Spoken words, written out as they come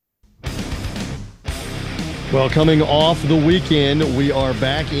Well, coming off the weekend, we are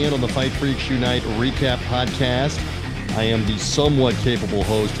back in on the Fight Freaks Unite Recap Podcast. I am the somewhat capable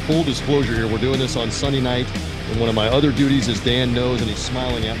host. Full disclosure here, we're doing this on Sunday night, and one of my other duties, as Dan knows, and he's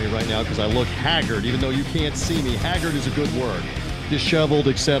smiling at me right now because I look haggard, even though you can't see me. Haggard is a good word. Disheveled,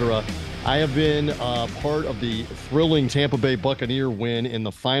 etc. I have been part of the thrilling Tampa Bay Buccaneer win in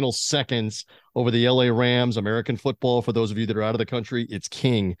the final seconds over the LA Rams. American football, for those of you that are out of the country, it's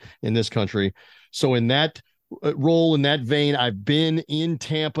king in this country. So in that role, in that vein, I've been in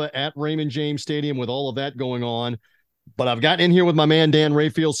Tampa at Raymond James Stadium with all of that going on. But I've gotten in here with my man, Dan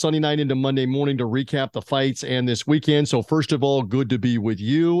Rayfield, Sunday night into Monday morning to recap the fights and this weekend. So first of all, good to be with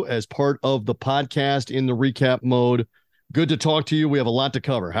you as part of the podcast in the recap mode. Good to talk to you. We have a lot to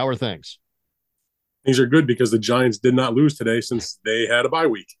cover. How are things? Things are good because the Giants did not lose today since they had a bye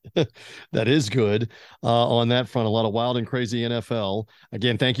week. That is good on that front. A lot of wild and crazy NFL.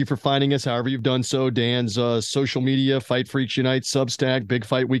 Again, thank you for finding us, however you've done so. Dan's social media, Fight Freaks Unite, Substack, Big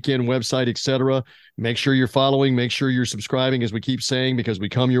Fight Weekend website, etc. Make sure you're following. Make sure you're subscribing, as we keep saying, because we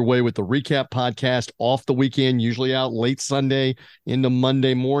come your way with the recap podcast off the weekend, usually out late Sunday into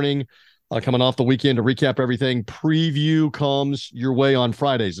Monday morning. Coming off the weekend to recap everything. Preview comes your way on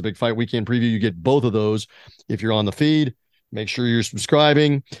Fridays. The Big Fight Weekend preview. You get both of those if you're on the feed. Make sure you're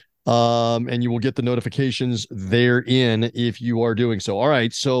subscribing, and you will get the notifications therein if you are doing so. All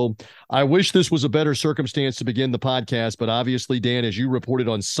right, so I wish this was a better circumstance to begin the podcast, but obviously, Dan, as you reported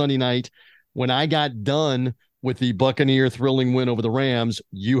on Sunday night, when I got done with the Buccaneer thrilling win over the Rams,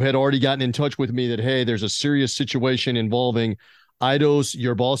 you had already gotten in touch with me that, hey, there's a serious situation involving Aidos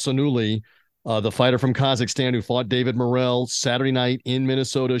Yerbalsanuli, the fighter from Kazakhstan who fought David Morrell Saturday night in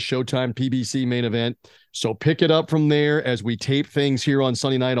Minnesota, Showtime PBC main event. So pick it up from there as we tape things here on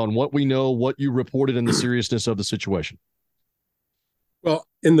Sunday night on what we know, what you reported, and the seriousness of the situation. Well,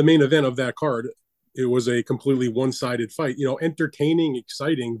 in the main event of that card, it was a completely one-sided fight. You know, entertaining,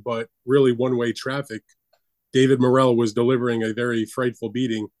 exciting, but really one-way traffic. David Morrell was delivering a very frightful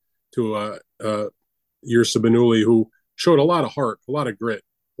beating to Yerbalsanuli, who showed a lot of heart, a lot of grit,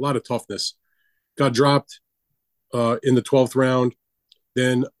 a lot of toughness. Got dropped in the 12th round,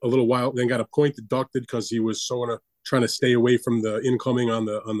 then got a point deducted because he was trying to stay away from the incoming on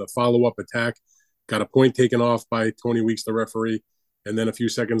the follow-up attack. Got a point taken off by Tony Weeks, the referee, and then a few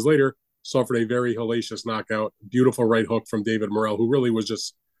seconds later suffered a very hellacious knockout. Beautiful right hook from David Morrell, who really was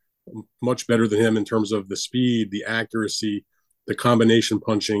just much better than him in terms of the speed, the accuracy, the combination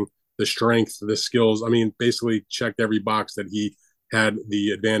punching, the strength, the skills. I mean, basically checked every box that he had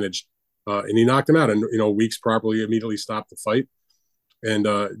the advantage. And he knocked him out. And, Weeks properly immediately stopped the fight. And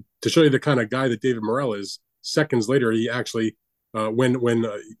to show you the kind of guy that David Morrell is, seconds later, he actually, when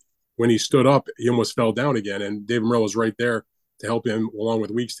he stood up, he almost fell down again. And David Morrell was right there to help him, along with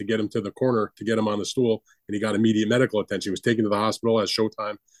Weeks, to get him to the corner, to get him on the stool. And he got immediate medical attention. He was taken to the hospital, as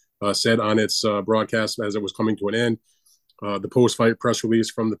Showtime said on its broadcast as it was coming to an end. The post-fight press release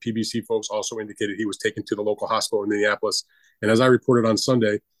from the PBC folks also indicated he was taken to the local hospital in Minneapolis. And as I reported on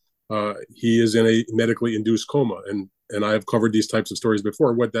Sunday, he is in a medically induced coma. And I have covered these types of stories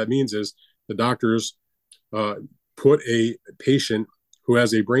before. What that means is the doctors put a patient who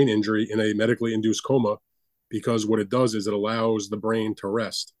has a brain injury in a medically induced coma because what it does is it allows the brain to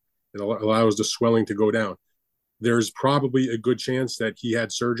rest. It allows the swelling to go down. There's probably a good chance that he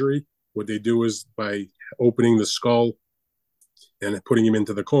had surgery. What they do is by opening the skull and putting him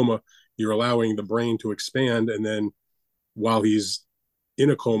into the coma, you're allowing the brain to expand. And then while he's in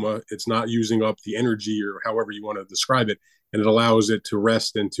a coma, it's not using up the energy or however you want to describe it. And it allows it to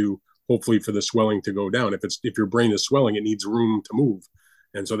rest and to hopefully for the swelling to go down. If your brain is swelling, it needs room to move.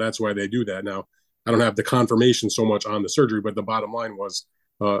 And so that's why they do that. Now, I don't have the confirmation so much on the surgery, but the bottom line was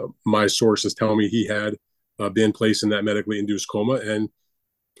my sources tell me he had been placed in that medically induced coma. And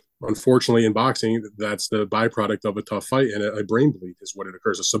unfortunately, in boxing, that's the byproduct of a tough fight, and a brain bleed is what it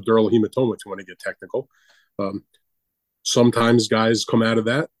occurs, a subdural hematoma, if you want to get technical. Sometimes guys come out of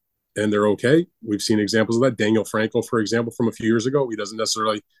that and they're okay. We've seen examples of that. Daniel Franco, for example, from a few years ago, he doesn't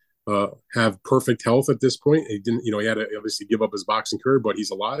necessarily have perfect health at this point. He didn't, he had to obviously give up his boxing career, but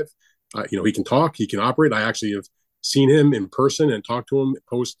he's alive. He can talk, he can operate. I actually have seen him in person and talked to him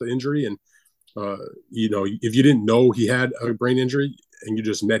post the injury. And, if you didn't know he had a brain injury and you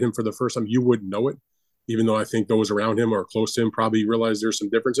just met him for the first time, you wouldn't know it, even though I think those around him or close to him probably realize there's some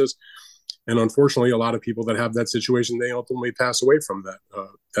differences. And unfortunately, a lot of people that have that situation, they ultimately pass away from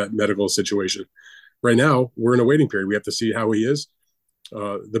that medical situation. Right now, we're in a waiting period. We have to see how he is.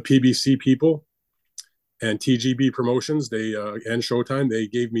 The PBC people and TGB Promotions, and Showtime, they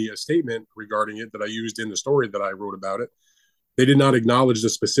gave me a statement regarding it that I used in the story that I wrote about it. They did not acknowledge the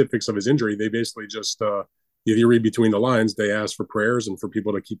specifics of his injury. They basically just if you read between the lines, they ask for prayers and for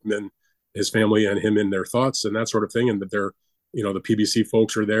people to keep him in, his family and him in their thoughts and that sort of thing. And that they're, the PBC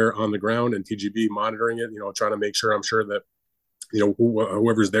folks are there on the ground and TGB monitoring it, trying to make sure, I'm sure that,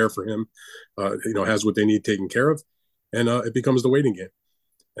 whoever's there for him, has what they need taken care of. And it becomes the waiting game.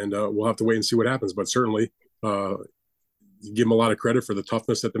 And we'll have to wait and see what happens. But certainly, you give him a lot of credit for the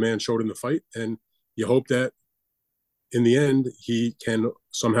toughness that the man showed in the fight. And you hope that in the end, he can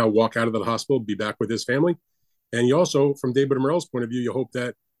somehow walk out of the hospital, be back with his family. And you also, from David Morrell's point of view, you hope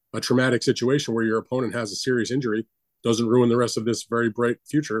that a traumatic situation where your opponent has a serious injury doesn't ruin the rest of this very bright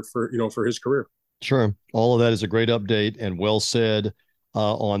future for his career. Sure. All of that is a great update and well said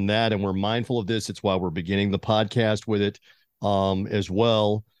on that. And we're mindful of this. It's why we're beginning the podcast with it as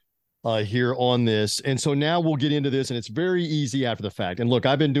well here on this. And so now we'll get into this, and it's very easy after the fact. And look,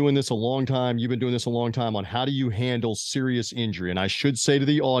 I've been doing this a long time. You've been doing this a long time on how do you handle serious injury. And I should say to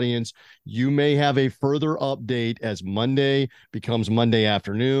the audience, you may have a further update as Monday becomes Monday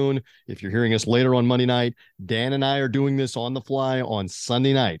afternoon. If you're hearing us later on Monday night, Dan and I are doing this on the fly on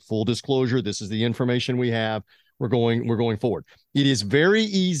Sunday night. Full disclosure, this is the information we have. We're going forward. It is very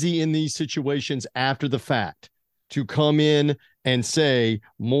easy in these situations after the fact to come in and say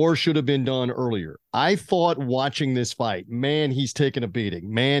more should have been done earlier. I thought watching this fight, man, he's taking a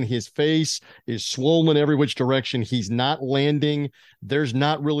beating. Man, his face is swollen every which direction. He's not landing. There's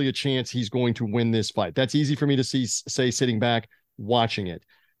not really a chance he's going to win this fight. That's easy for me to say sitting back watching it.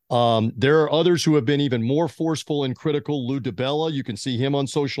 There are others who have been even more forceful and critical. Lou DiBella, you can see him on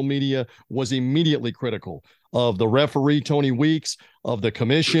social media, was immediately critical of the referee, Tony Weeks, of the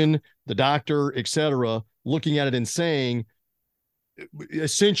commission, the doctor, etc., looking at it and saying,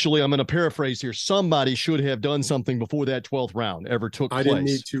 essentially, I'm going to paraphrase here, somebody should have done something before that 12th round ever took place. I didn't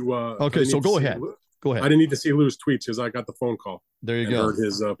need to. Okay, so go ahead. Go ahead. I didn't need to see Lou's tweets because I got the phone call. There you go. Heard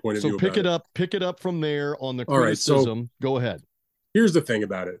his point of view. So pick it up from there on the criticism. All right, so go ahead. Here's the thing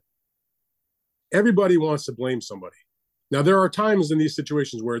about it. Everybody wants to blame somebody. Now, there are times in these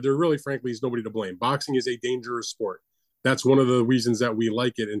situations where there really, frankly, is nobody to blame. Boxing is a dangerous sport. That's one of the reasons that we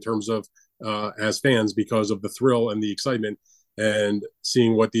like it in terms of as fans, because of the thrill and the excitement and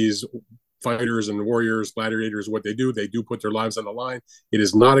seeing what these fighters and warriors, gladiators, what they do put their lives on the line. It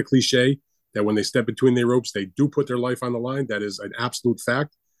is not a cliche that when they step between the ropes, they do put their life on the line. That is an absolute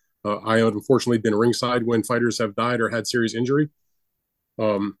fact. I have unfortunately been ringside when fighters have died or had serious injury.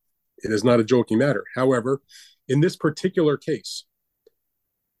 It is not a joking matter. However, in this particular case,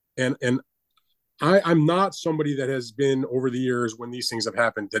 and I'm not somebody that has been over the years when these things have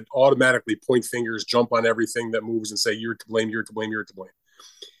happened that automatically point fingers, jump on everything that moves and say, you're to blame, you're to blame, you're to blame.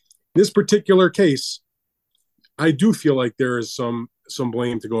 This particular case, I do feel like there is some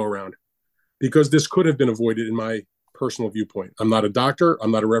blame to go around because this could have been avoided in my personal viewpoint. I'm not a doctor.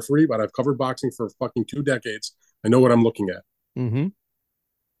 I'm not a referee, but I've covered boxing for fucking 2 decades. I know what I'm looking at. Mm-hmm.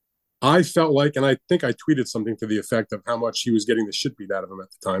 I felt like, and I think I tweeted something to the effect of how much he was getting the shit beat out of him at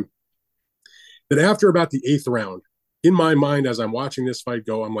the time, that after about the 8th round, in my mind, as I'm watching this fight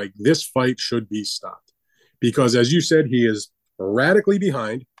go, I'm like, this fight should be stopped. Because as you said, he is radically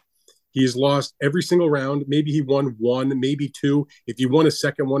behind. He's lost every single round. Maybe he won 1, maybe 2. If he won a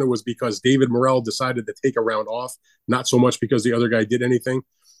second one, it was because David Morrell decided to take a round off, not so much because the other guy did anything.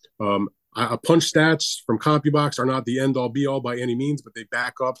 Punch stats from CompuBox are not the end-all, be-all by any means, but they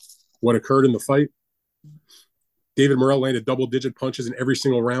back up what occurred in the fight. David Morrell landed double-digit punches in every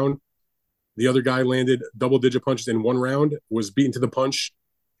single round. The other guy landed double-digit punches in 1 round, was beaten to the punch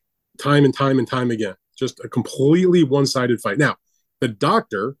time and time and time again. Just a completely one-sided fight. Now, the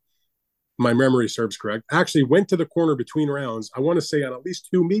doctor, my memory serves correct, actually went to the corner between rounds, I want to say on at least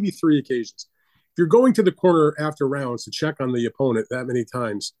 2, maybe 3 occasions. If you're going to the corner after rounds to check on the opponent that many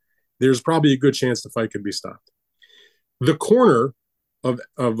times, there's probably a good chance the fight could be stopped. The corner of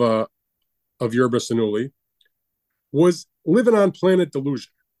Yerba Sanuli was living on planet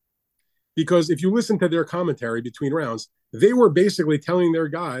delusion. Because if you listen to their commentary between rounds, they were basically telling their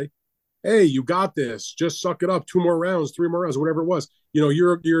guy, hey, you got this. Just suck it up. 2 more rounds, 3 more rounds, whatever it was.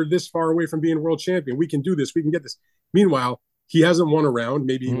 You're this far away from being world champion. We can do this. We can get this. Meanwhile, he hasn't won a round.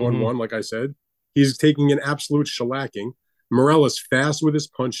 Maybe he won 1, like I said. He's taking an absolute shellacking. Morrell is fast with his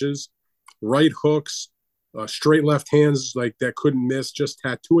punches, right hooks, straight left hands like that couldn't miss, just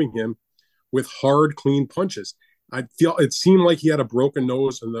tattooing him with hard, clean punches. I feel it seemed like he had a broken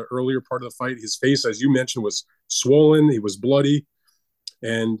nose in the earlier part of the fight. His face, as you mentioned, was swollen. He was bloody.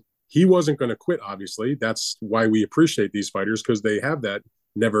 And he wasn't going to quit, obviously. That's why we appreciate these fighters, because they have that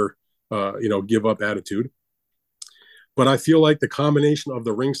never, give up attitude. But I feel like the combination of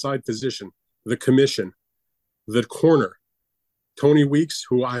the ringside physician, the commission, the corner, Tony Weeks,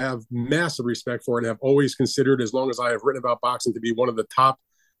 who I have massive respect for and have always considered, as long as I have written about boxing, to be one of the top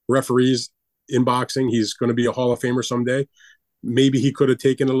referees in boxing. He's going to be a Hall of Famer someday. Maybe he could have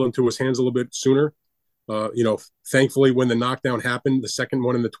taken it into his hands a little bit sooner. Thankfully, when the knockdown happened, the second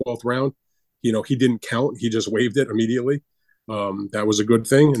one in the 12th round, he didn't count. He just waved it immediately. That was a good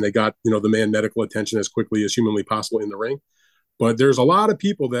thing. And they got, the man medical attention as quickly as humanly possible in the ring. But there's a lot of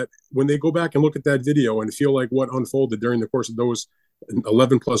people that when they go back and look at that video and feel like what unfolded during the course of those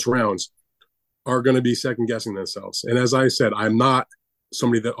 11 plus rounds are going to be second guessing themselves. And as I said, I'm not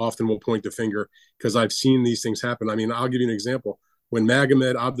somebody that often will point the finger because I've seen these things happen. I mean, I'll give you an example. When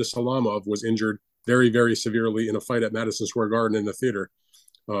Magomed Abdusalamov was injured very, very severely in a fight at Madison Square Garden in the theater,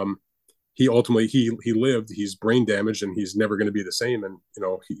 he ultimately he lived. He's brain damaged and he's never going to be the same. And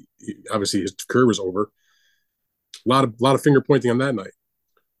he obviously his career was over. A lot of finger pointing on that night.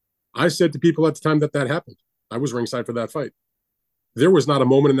 I said to people at the time that happened, I was ringside for that fight. There was not a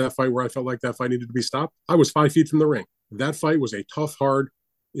moment in that fight where I felt like that fight needed to be stopped. I was 5 feet from the ring. That fight was a tough, hard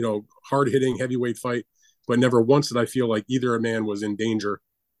hitting heavyweight fight, but never once did I feel like either a man was in danger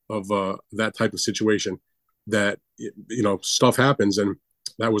of that type of situation. That stuff happens, and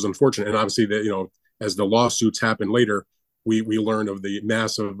that was unfortunate. And obviously, that as the lawsuits happened later, we learned of the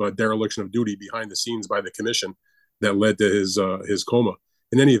massive dereliction of duty behind the scenes by the commission that led to his coma.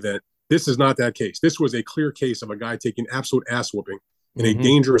 In any event, this is not that case. This was a clear case of a guy taking absolute ass whooping in a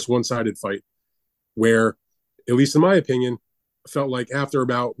dangerous one-sided fight where, at least in my opinion, felt like after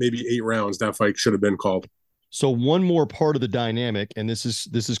about maybe 8 rounds, that fight should have been called. So one more part of the dynamic, and this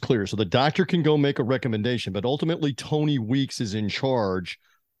is clear. So the doctor can go make a recommendation, but ultimately Tony Weeks is in charge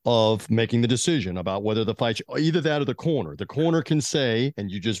of making the decision about whether the fight, either that or the corner. The corner can say, and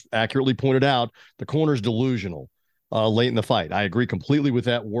you just accurately pointed out, the corner's delusional late in the fight. I agree completely with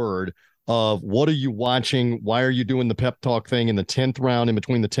that word of what are you watching? Why are you doing the pep talk thing in the 10th round, in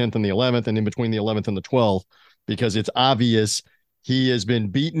between the 10th and the 11th, and in between the 11th and the 12th? Because it's obvious he has been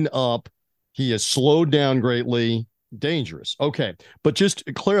beaten up. He has slowed down greatly. Dangerous. Okay. But just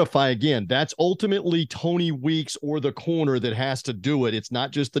to clarify again, that's ultimately Tony Weeks or the corner that has to do it. It's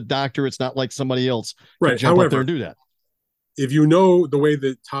not just the doctor. It's not like somebody else right. Jump However, up there and do that. If you know the way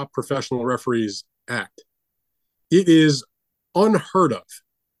that top professional referees act, it is unheard of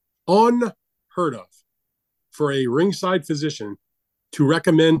for a ringside physician to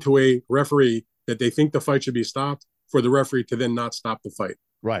recommend to a referee that they think the fight should be stopped for the referee to then not stop the fight.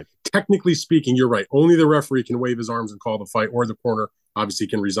 Right. Technically speaking, you're right. Only the referee can wave his arms and call the fight, or the corner obviously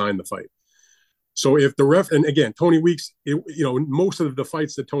can resign the fight. So if the ref, and again, Tony Weeks, most of the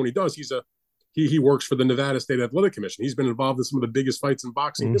fights that Tony does, he works for the Nevada State Athletic Commission. He's been involved in some of the biggest fights in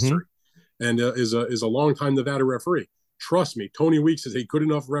boxing history, and is a longtime Nevada referee. Trust me, Tony Weeks is a good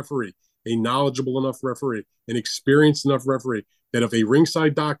enough referee, a knowledgeable enough referee, an experienced enough referee that if a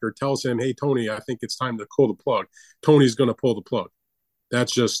ringside doctor tells him, "Hey, Tony, I think it's time to pull the plug," Tony's going to pull the plug.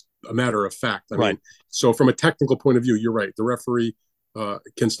 That's just a matter of fact. I mean, so from a technical point of view, you're right. The referee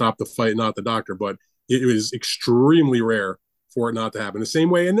can stop the fight, not the doctor, but it is extremely rare for it not to happen. The same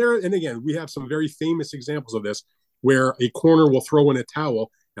way, and again, we have some very famous examples of this where a corner will throw in a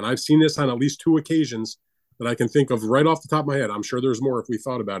towel, and I've seen this on at least 2 occasions that I can think of right off the top of my head. I'm sure there's more if we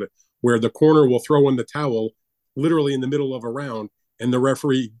thought about it, where the corner will throw in the towel literally in the middle of a round, and the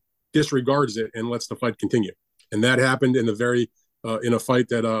referee disregards it and lets the fight continue. And that happened in a fight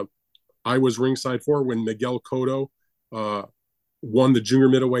that I was ringside for when Miguel Cotto won the junior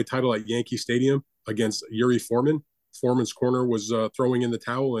middleweight title at Yankee Stadium against Yuri Foreman. Foreman's corner was throwing in the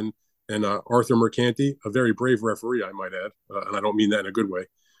towel, and Arthur Mercanti, a very brave referee, I might add, and I don't mean that in a good way,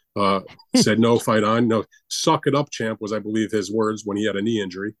 said, "No, fight on. No, suck it up, champ," was, I believe, his words when he had a knee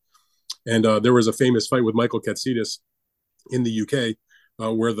injury. And there was a famous fight with Michael Katsidis in the UK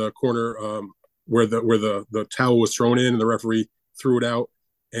where the corner, where the towel was thrown in and the referee threw it out.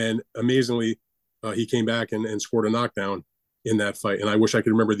 And amazingly, he came back and scored a knockdown in that fight. And I wish I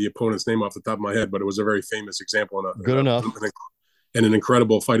could remember the opponent's name off the top of my head, but it was a very famous example. Good enough. And an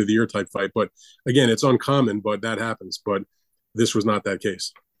incredible fight of the year type fight. But again, it's uncommon, but that happens. But this was not that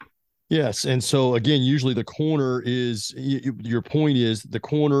case. Yes. And so again, usually the corner is, your point is the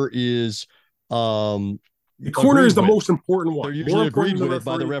corner is, the corner is the most important one. They're usually agreed with it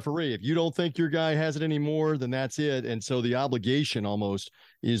by the referee. If you don't think your guy has it anymore, then that's it. And so the obligation almost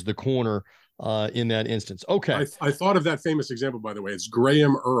is the corner in that instance. Okay. I thought of that famous example, by the way. It's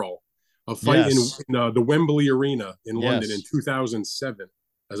Graham Earl, a fight in the Wembley Arena in London in 2007,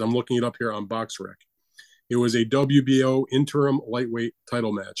 as I'm looking it up here on BoxRec. It was a WBO interim lightweight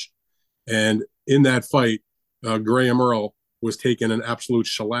title match. And in that fight, Graham Earl was taking an absolute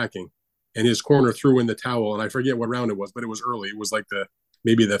shellacking and his corner threw in the towel, and I forget what round it was, but it was early. It was like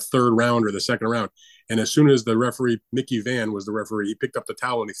maybe the third round or the second round. And as soon as the referee, Mickey Van was the referee, he picked up the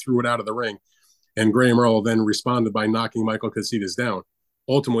towel and he threw it out of the ring. And Graham Earl then responded by knocking Michael Casitas down.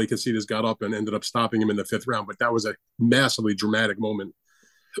 Ultimately, Casitas got up and ended up stopping him in the fifth round. But that was a massively dramatic moment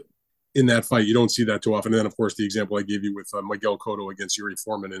in that fight. You don't see that too often. And then, of course, the example I gave you with Miguel Cotto against Yuri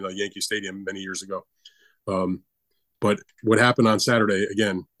Foreman in Yankee Stadium many years ago. But what happened on Saturday,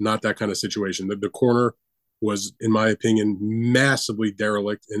 again, not that kind of situation. The corner was, in my opinion, massively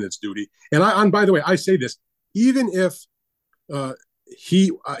derelict in its duty. And by the way, I say this, even if Aidos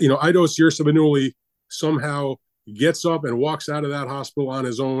Iursabanuli somehow gets up and walks out of that hospital on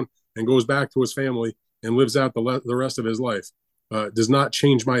his own and goes back to his family and lives out the rest of his life, does not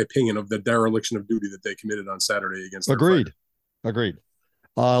change my opinion of the dereliction of duty that they committed on Saturday against their fighter. Agreed.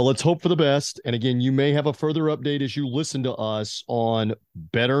 Let's hope for the best. And again, you may have a further update as you listen to us on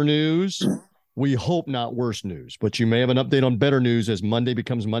better news. We hope not worse news, but you may have an update on better news as Monday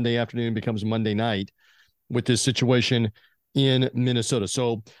becomes Monday afternoon, becomes Monday night with this situation in Minnesota.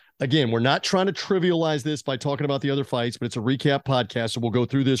 So again, we're not trying to trivialize this by talking about the other fights, but it's a recap podcast. So we'll go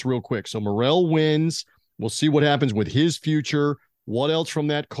through this real quick. So Morrell wins. We'll see what happens with his future. What else from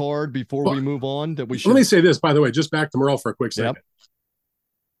that card before we move on that we should? Let me say this, by the way, just back to Morrell for a quick second. Yep.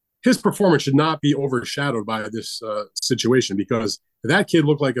 His performance should not be overshadowed by this situation, because that kid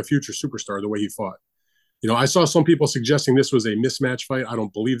looked like a future superstar the way he fought. I saw some people suggesting this was a mismatch fight. I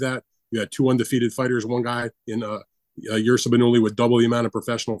don't believe that. You had two undefeated fighters, one guy in Iursabanuli with double the amount of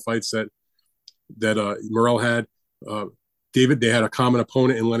professional fights that Morrell had. They had a common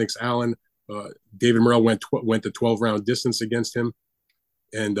opponent in Lennox Allen. David Morrell went to 12-round distance against him.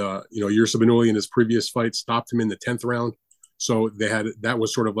 And, Iursabanuli in his previous fight stopped him in the 10th round. So that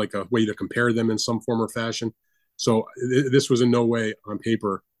was sort of like a way to compare them in some form or fashion. So this was in no way on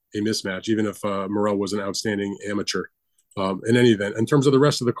paper a mismatch, even if Morrell was an outstanding amateur. In any event, in terms of the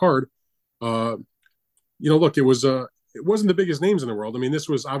rest of the card, look, it wasn't the biggest names in the world. I mean, this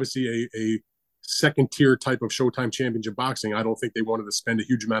was obviously a second tier type of Showtime Championship boxing. I don't think they wanted to spend a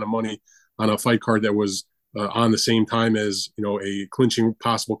huge amount of money on a fight card that was on the same time as a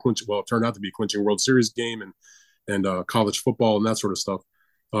possible clinching. Well, it turned out to be a clinching World Series game and college football and that sort of stuff.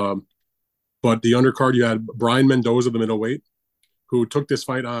 But the undercard, you had Brian Mendoza, the middleweight, who took this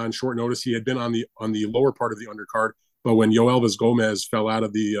fight on short notice. He had been on the lower part of the undercard, but when Yoelvis Gomez fell out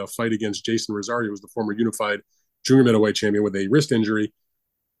of the fight against Jason Rosario, who was the former unified junior middleweight champion with a wrist injury,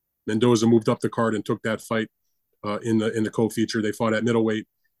 Mendoza moved up the card and took that fight in the co-feature. They fought at middleweight,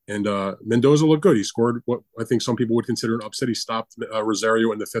 and Mendoza looked good. He scored what I think some people would consider an upset. He stopped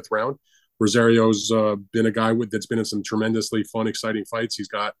Rosario in the 5th round. Rosario's been a guy that's been in some tremendously fun, exciting fights. He's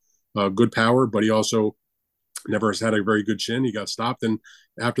got good power, but he also never has had a very good chin. He got stopped, and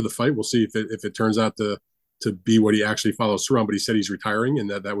after the fight, we'll see if it turns out to be what he actually follows through on. But he said he's retiring, and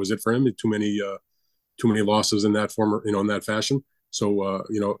that was it for him. Too many losses in that form, in that fashion. So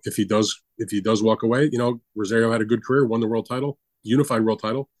if he does walk away, Rosario had a good career, won the world title, unified world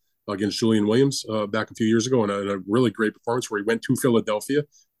title against Julian Williams back a few years ago, and a really great performance where he went to Philadelphia,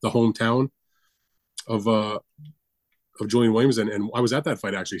 the hometown of Julian Williams, and I was at that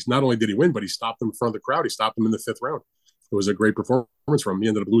fight actually. Not only did he win, but he stopped him in front of the crowd. He stopped him in the 5th round. It was a great performance from him. He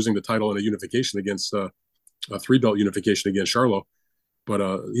ended up losing the title in a unification against a 3-belt unification against Charlo, but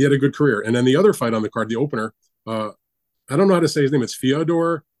he had a good career. And then the other fight on the card, the opener, I don't know how to say his name. It's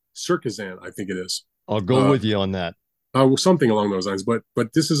Fyodor Serkazan, I think it is. I'll go with you on that. Something along those lines. But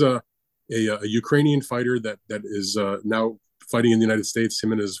this is a Ukrainian fighter that is now fighting in the United States.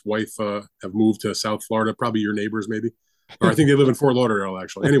 Him and his wife have moved to South Florida, probably your neighbors, maybe. Or I think they live in Fort Lauderdale,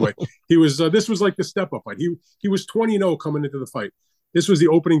 actually. Anyway, he was. This was like the step-up fight. He was 20-0 coming into the fight. This was the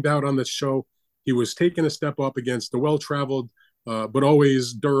opening bout on the show. He was taking a step up against the well-traveled, but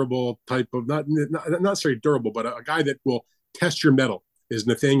always durable type of not necessarily durable, but a guy that will test your mettle is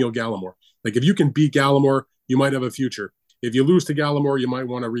Nathaniel Gallimore. Like if you can beat Gallimore, you might have a future. If you lose to Gallimore, you might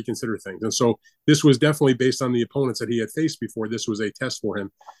want to reconsider things. And so this was definitely based on the opponents that he had faced before. This was a test for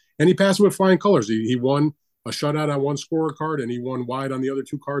him, and he passed with flying colors. He won a shutout on one scorecard, and he won wide on the other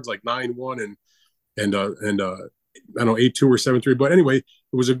two cards, like 9-1 and I don't know 8-2 or 7-3. But anyway, it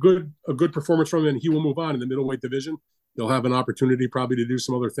was a good performance from him, and he will move on in the middleweight division. He'll have an opportunity probably to do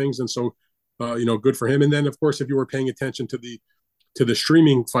some other things, and so good for him. And then of course, if you were paying attention to the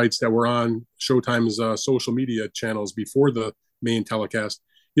streaming fights that were on Showtime's social media channels before the main telecast,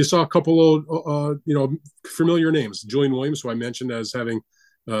 you saw a couple of familiar names. Julian Williams, who I mentioned as having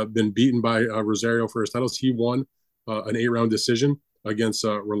been beaten by Rosario for his titles, he won an 8-round decision against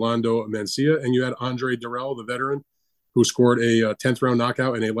Rolando Mencia. And you had Andre Durrell, the veteran, who scored a 10th round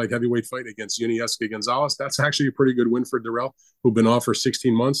knockout in a light heavyweight fight against Yunieski Gonzalez. That's actually a pretty good win for Dirrell, who'd been off for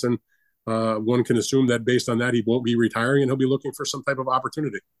 16 months. And one can assume that based on that, he won't be retiring and he'll be looking for some type of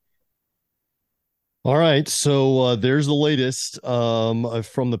opportunity. All right, so there's the latest from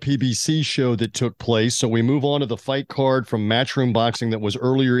the PBC show that took place. So we move on to the fight card from Matchroom Boxing that was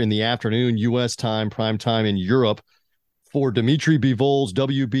earlier in the afternoon, U.S. time, prime time in Europe, for Dimitri Bivol's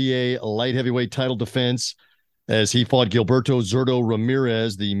WBA light heavyweight title defense as he fought Gilberto Zurdo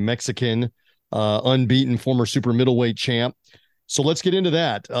Ramirez, the Mexican unbeaten former super middleweight champ. So let's get into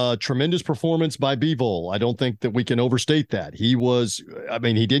that. Tremendous performance by Bivol. I don't think that we can overstate that. He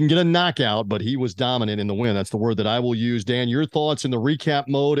didn't get a knockout, but he was dominant in the win. That's the word that I will use. Dan, your thoughts in the recap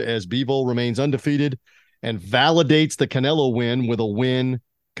mode as Bivol remains undefeated and validates the Canelo win with a win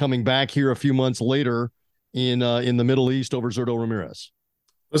coming back here a few months later in the Middle East over Zurdo Ramirez.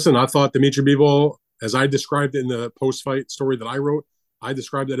 Listen, I thought Dimitri Bivol, as I described it in the post-fight story that I wrote, I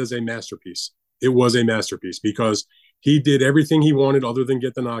described it as a masterpiece. It was a masterpiece because he did everything he wanted other than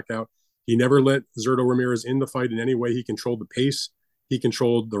get the knockout. He never let Zurdo Ramirez in the fight in any way. He controlled the pace. He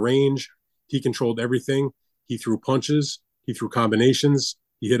controlled the range. He controlled everything. He threw punches. He threw combinations.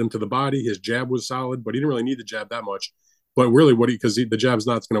 He hit him to the body. His jab was solid, but he didn't really need the jab that much. But really, because the jab's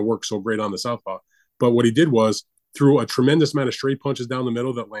not going to work so great on the southpaw. But what he did was threw a tremendous amount of straight punches down the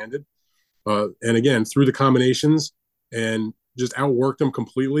middle that landed. And again, threw the combinations and just outworked him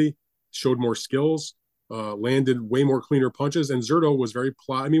completely, showed more skills, landed way more cleaner punches. And Zurdo was very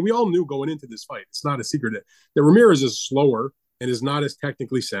we all knew going into this fight, it's not a secret that Ramirez is slower and is not as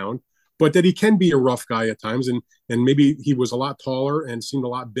technically sound, but that he can be a rough guy at times. And maybe he was a lot taller and seemed a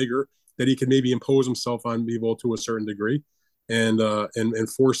lot bigger, that he could maybe impose himself on Bivol to a certain degree and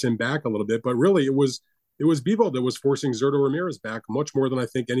force him back a little bit. But really, it was Bivol that was forcing Zurdo Ramirez back much more than I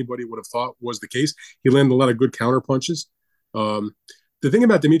think anybody would have thought was the case. He landed a lot of good counter punches. The thing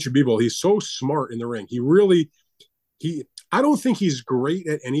about Dimitri Bivol, he's so smart in the ring. I don't think he's great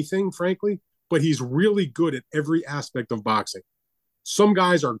at anything, frankly, but he's really good at every aspect of boxing. Some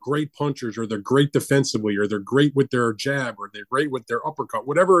guys are great punchers, or they're great defensively, or they're great with their jab, or they're great with their uppercut,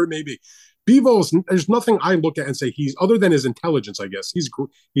 whatever it may be. There's nothing I look at and say he's, other than his intelligence, I guess.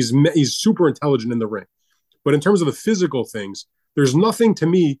 He's super intelligent in the ring. But in terms of the physical things, there's nothing to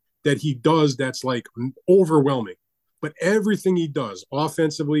me that he does that's like overwhelming. But everything he does,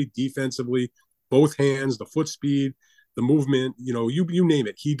 offensively, defensively, both hands, the foot speed, the movement, you name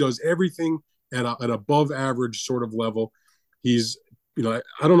it. He does everything at an above average sort of level. He's, I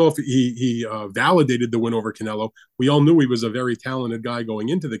don't know if he validated the win over Canelo. We all knew he was a very talented guy going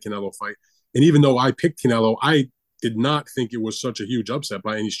into the Canelo fight. And even though I picked Canelo, I did not think it was such a huge upset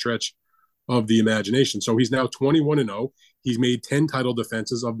by any stretch of the imagination. So he's now 21-0. He's made 10 title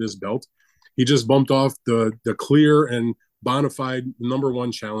defenses of this belt. He just bumped off the clear and bona fide number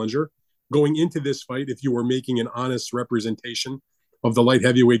one challenger. Going into this fight, if you were making an honest representation of the light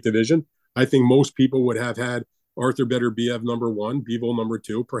heavyweight division, I think most people would have had Arthur Beterbiev number one, Bivol number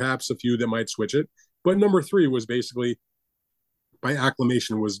two, perhaps a few that might switch it. But number three was basically, by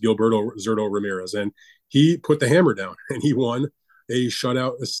acclamation, was Gilberto Zurdo Ramirez. And he put the hammer down and he won a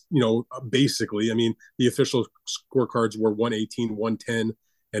shutout, basically. I mean, the official scorecards were 118, 110,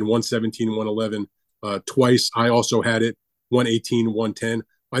 and 117, 111 twice. I also had it 118, 110.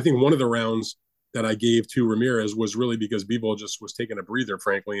 I think one of the rounds that I gave to Ramirez was really because Bivol just was taking a breather,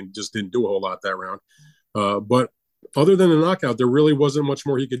 frankly, and just didn't do a whole lot that round. But other than the knockout, there really wasn't much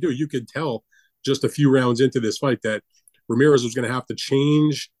more he could do. You could tell just a few rounds into this fight that Ramirez was going to have to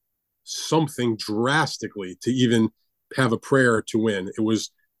change something drastically to even have a prayer to win. It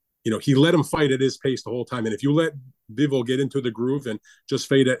was, he let him fight at his pace the whole time. And if you let Bivol get into the groove and just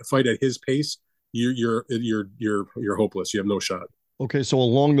fight at his pace, you're hopeless. You have no shot. Okay, so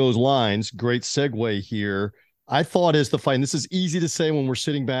along those lines, great segue here. I thought as the fight, and this is easy to say when we're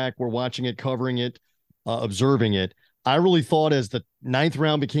sitting back, we're watching it, covering it, observing it. I really thought as the 9th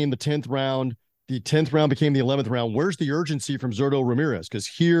round became the 10th round, the 10th round became the 11th round, where's the urgency from Zurdo Ramirez? Because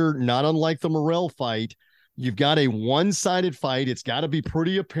here, not unlike the Morrell fight, you've got a one-sided fight. It's got to be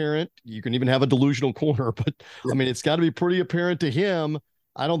pretty apparent. You can even have a delusional corner, but it's got to be pretty apparent to him.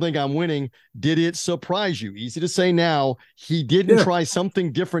 I don't think I'm winning. Did it surprise you? Easy to say now. He didn't try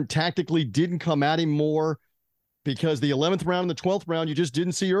something different tactically, didn't come at him more, because the 11th round and the 12th round, you just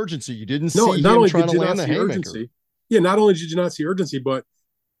didn't see urgency. You didn't see him trying to land the haymaker. Yeah, not only did you not see urgency, but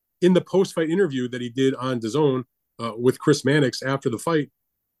in the post-fight interview that he did on DAZN with Chris Mannix after the fight,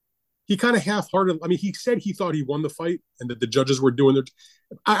 he kind of half-hearted. He said he thought he won the fight and that the judges were doing their.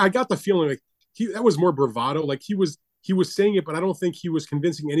 I got the feeling like that was more bravado. Like he was saying it, but I don't think he was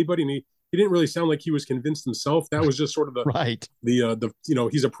convincing anybody. And he didn't really sound like he was convinced himself. That was just sort of Right.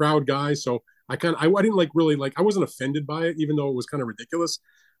 he's a proud guy. So I didn't like really like, I wasn't offended by it, even though it was kind of ridiculous.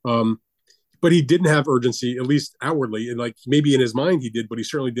 But he didn't have urgency, at least outwardly. And like maybe in his mind he did, but he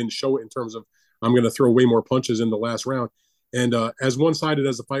certainly didn't show it in terms of, I'm going to throw way more punches in the last round. And as one-sided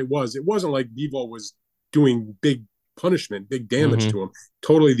as the fight was, it wasn't like Bivol was doing big punishment, big damage to him.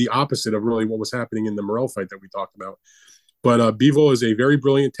 Totally the opposite of really what was happening in the Morrell fight that we talked about. But Bivol is a very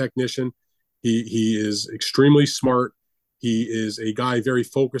brilliant technician. He is extremely smart. He is a guy very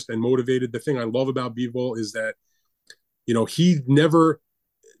focused and motivated. The thing I love about Bivol is that, he never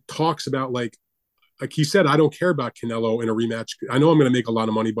talks about like he said, I don't care about Canelo in a rematch. I know I'm going to make a lot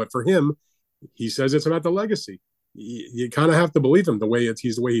of money, but for him, he says it's about the legacy. You kind of have to believe him the way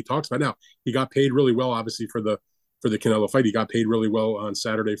he talks about it. Now. He got paid really well, obviously for the Canelo fight. He got paid really well on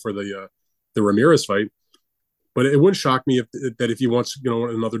Saturday for the Ramirez fight. But it wouldn't shock me if he wants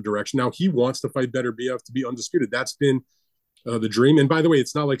another direction. Now he wants to fight Beterbiev to be undisputed. That's been the dream. And by the way,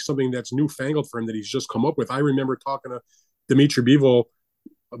 it's not like something that's newfangled for him that he's just come up with. I remember talking to Dimitri Bivol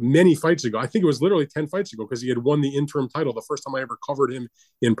many fights ago. I think it was literally 10 fights ago, because he had won the interim title. The first time I ever covered him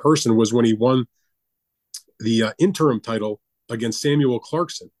in person was when he won the interim title against Samuel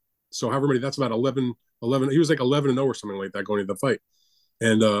Clarkson. So however many, that's about 11, he was like 11-0 or something like that going into the fight.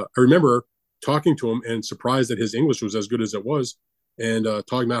 And I remember talking to him and surprised that his English was as good as it was, and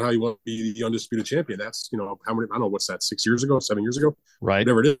talking about how he wanted to be the undisputed champion. That's, how many, I don't know, what's that, 6 years ago, 7 years ago? Right.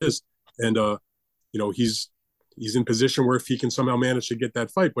 Whatever it is. And, he's in position where if he can somehow manage to get that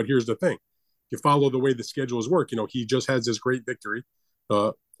fight. But here's the thing. If you follow the way the schedules work, he just has this great victory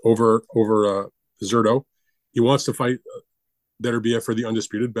over Zurdo. He wants to fight Beterbiev for the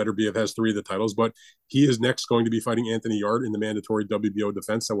undisputed. Beterbiev has 3 of the titles, but he is next going to be fighting Anthony Yarde in the mandatory WBO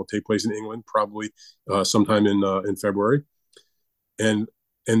defense that will take place in England, probably sometime in February. And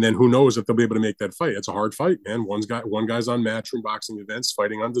then who knows if they'll be able to make that fight. It's a hard fight, man. One guy's on Matchroom boxing events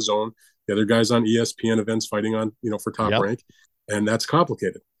fighting on DAZN. The other guy's on ESPN events fighting on, for Top Rank. And that's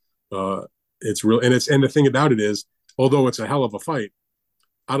complicated. It's real. And the thing about it is, although it's a hell of a fight,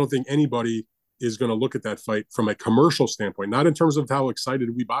 I don't think anybody is going to look at that fight from a commercial standpoint, not in terms of how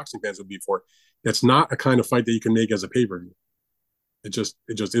excited we boxing fans would be for it. It's not a kind of fight that you can make as a pay-per-view. It just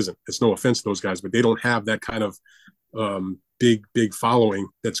isn't. It's no offense to those guys, but they don't have that kind of big following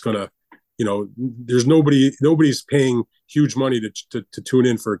that's going to, there's nobody's paying huge money to tune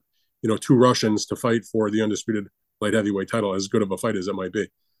in for, 2 Russians to fight for the undisputed light heavyweight title, as good of a fight as it might be.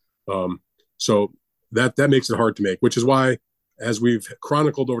 So that makes it hard to make, which is why, as we've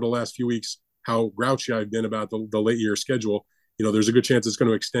chronicled over the last few weeks, how grouchy I've been about the late year schedule, there's a good chance it's going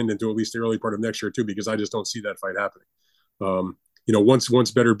to extend into at least the early part of next year too, because I just don't see that fight happening.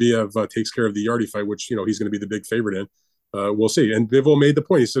 Once Beterbiev takes care of the Yarde fight, which, he's going to be the big favorite in, we'll see. And Bivol made the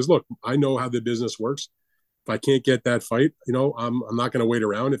point. He says, look, I know how the business works. If I can't get that fight, I'm not going to wait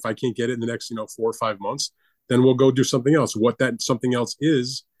around. If I can't get it in the next, 4 or 5 months, then we'll go do something else. What that something else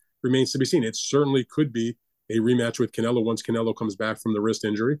is remains to be seen. It certainly could be a rematch with Canelo once Canelo comes back from the wrist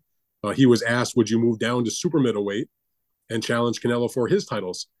injury. He was asked, would you move down to super middleweight and challenge Canelo for his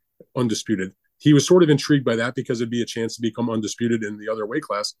titles undisputed? He was sort of intrigued by that because it'd be a chance to become undisputed in the other weight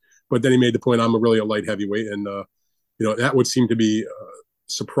class. But then he made the point, I'm really a light heavyweight. And, that would seem to be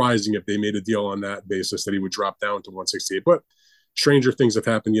surprising if they made a deal on that basis, that he would drop down to 168. But stranger things have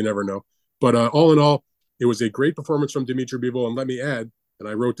happened. You never know. But all in all, it was a great performance from Dimitri Bivol. And let me add, and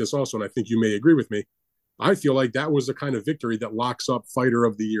I wrote this also, and I think you may agree with me, I feel like that was the kind of victory that locks up Fighter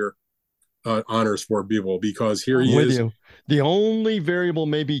of the Year honors for Bivol, because here he is. You. The only variable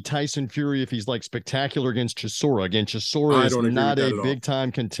may be Tyson Fury if he's like spectacular against Chisora. Again, Chisora is not a big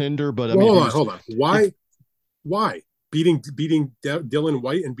time contender, but hold on. Why beating Dylan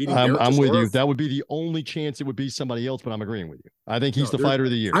White and beating? I'm with you. That would be the only chance it would be somebody else, but I'm agreeing with you. I think he's the fighter of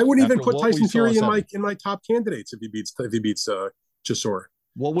the year. I wouldn't even put Tyson Fury in my top candidates if he beats Chisora.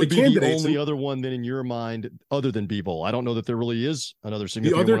 What would be the only other one then in your mind other than Bivol? I don't know that there really is another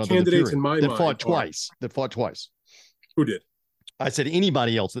significant the other one candidates in my mind that fought twice. Who did? I said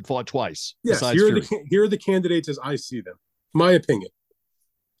anybody else that fought twice. Yes, here are the candidates as I see them. My opinion.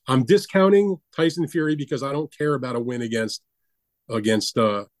 I'm discounting Tyson Fury because I don't care about a win against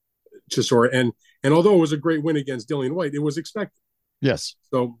Chisora. And although it was a great win against Dillian White, it was expected. Yes.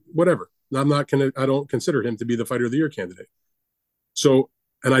 So whatever. I don't consider him to be the fighter of the year candidate. So,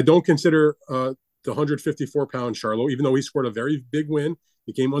 and I don't consider the 154-pound Charlo, even though he scored a very big win,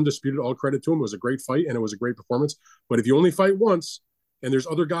 became undisputed. All credit to him. It was a great fight and it was a great performance. But if you only fight once, and there's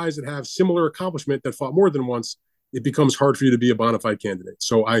other guys that have similar accomplishment that fought more than once, it becomes hard for you to be a bona fide candidate.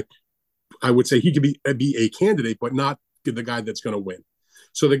 So I would say he could be a candidate, but not the guy that's going to win.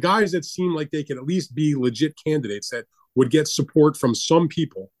 So the guys that seem like they could at least be legit candidates that would get support from some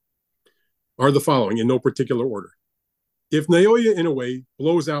people are the following in no particular order. If Naoya Inoue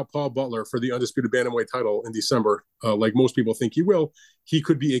blows out Paul Butler for the undisputed bantamweight title in December, like most people think he will, he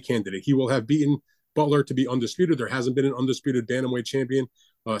could be a candidate. He will have beaten Butler to be undisputed. There hasn't been an undisputed bantamweight champion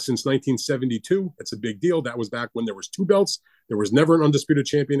since 1972. That's a big deal. That was back when there was 2 belts. There was never an undisputed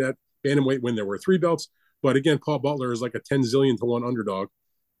champion at bantamweight when there were 3 belts. But again, Paul Butler is like a 10 zillion to 1 underdog.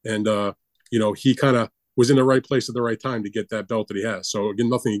 And, he kind of was in the right place at the right time to get that belt that he has. So again,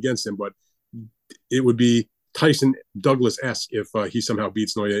 nothing against him, but it would be Tyson Douglas-esque if he somehow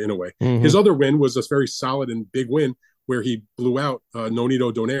beats Naoya Inoue. Mm-hmm. His other win was a very solid and big win where he blew out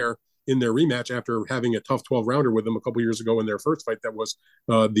Nonito Donaire in their rematch after having a tough 12-rounder with him a couple years ago in their first fight. That was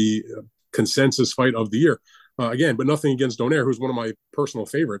the consensus fight of the year. Again, but nothing against Donaire, who's one of my personal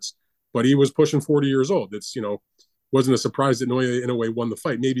favorites, but he was pushing 40 years old. It's, wasn't a surprise that Naoya Inoue won the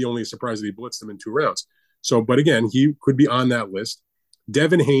fight. Maybe only a surprise that he blitzed him in 2 rounds. So, but again, he could be on that list.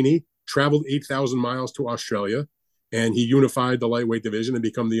 Devin Haney traveled 8,000 miles to Australia, and he unified the lightweight division and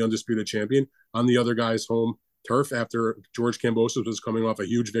become the undisputed champion on the other guy's home turf after George Kambosos was coming off a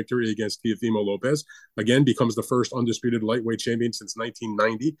huge victory against Teofimo Lopez. Again, becomes the first undisputed lightweight champion since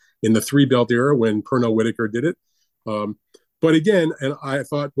 1990 in the 3-belt era when Pernell Whitaker did it. But again, and I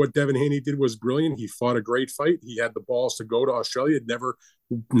thought what Devin Haney did was brilliant. He fought a great fight. He had the balls to go to Australia.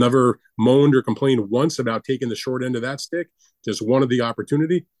 Never moaned or complained once about taking the short end of that stick. Just wanted the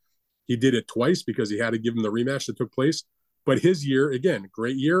opportunity. He did it twice because he had to give him the rematch that took place. But his year, again,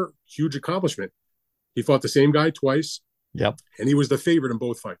 great year, huge accomplishment. He fought the same guy twice. Yep. And he was the favorite in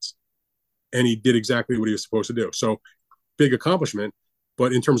both fights. And he did exactly what he was supposed to do. So big accomplishment.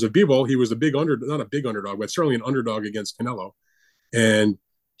 But in terms of Bivol, he was not a big underdog, but certainly an underdog against Canelo. And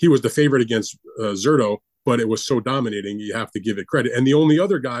he was the favorite against Zurdo, but it was so dominating, you have to give it credit. And the only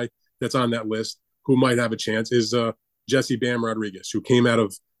other guy that's on that list who might have a chance is Jesse Bam Rodriguez, who came out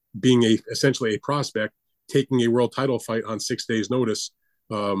of being essentially a prospect, taking a world title fight on 6 days' notice.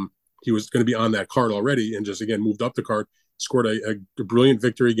 He was going to be on that card already and just, again, moved up the card, scored a brilliant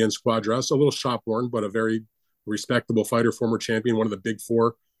victory against Cuadras, a little shop-worn, but a very respectable fighter, former champion, one of the big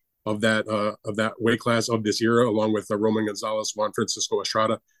 4 of that weight class of this era, along with Roman Gonzalez, Juan Francisco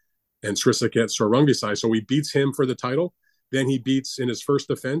Estrada, and Srisaket Sorungisai. So he beats him for the title. Then he beats in his first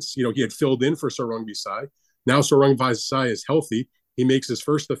defense. He had filled in for Sorungisai. Now Sorungisai is healthy. He makes his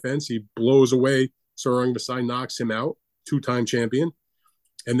first defense. He blows away Sorungisai, knocks him out, 2-time champion,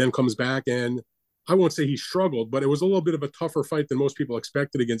 and then comes back. And I won't say he struggled, but it was a little bit of a tougher fight than most people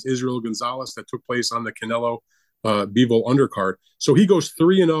expected against Israel Gonzalez that took place on the Canelo Bivol undercard. So he goes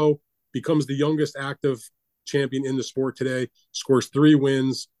 3-0, becomes the youngest active champion in the sport today, scores 3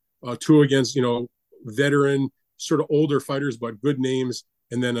 wins, 2 against, veteran, sort of older fighters, but good names.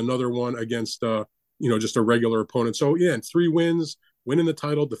 And then another one against, just a regular opponent. So yeah, 3 wins, winning the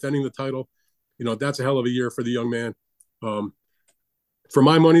title, defending the title. That's a hell of a year for the young man. For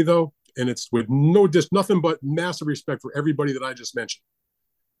my money though, and it's with nothing but massive respect for everybody that I just mentioned,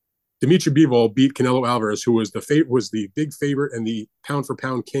 Dimitri Bivol beat Canelo Alvarez, who was the big favorite and the pound for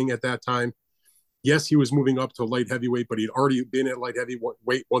pound king at that time. Yes, he was moving up to light heavyweight, but he'd already been at light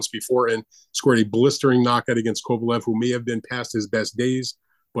heavyweight once before and scored a blistering knockout against Kovalev, who may have been past his best days,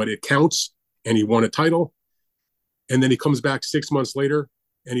 but it counts, and he won a title. And then he comes back 6 months later,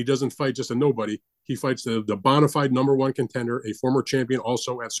 and he doesn't fight just a nobody. He fights the bona fide number 1 contender, a former champion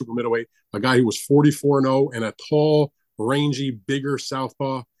also at super middleweight, a guy who was 44-0 and a tall, rangy, bigger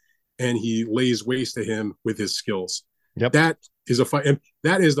southpaw, and he lays waste to him with his skills. Yep. That is a fight, and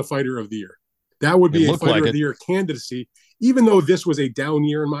that is the fighter of the year. That would be a fighter of the year candidacy, even though this was a down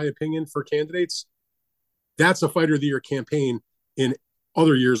year, in my opinion, for candidates. That's a fighter of the year campaign in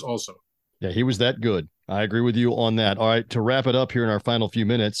other years also. Yeah, he was that good. I agree with you on that. All right, to wrap it up here in our final few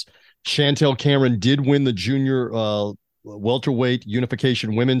minutes, Chantel Cameron did win the junior welterweight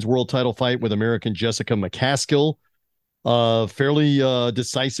unification women's world title fight with American Jessica McCaskill. Fairly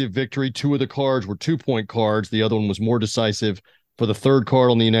decisive victory. 2 of the cards were 2-point cards. The other one was more decisive for the 3rd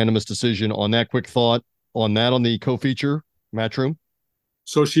card on the unanimous decision. On that, quick thought on that on the co-feature, Matchroom.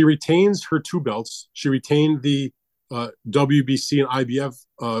 So she retains her 2 belts. She retained the WBC and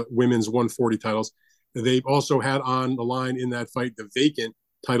IBF women's 140 titles. They also had on the line in that fight the vacant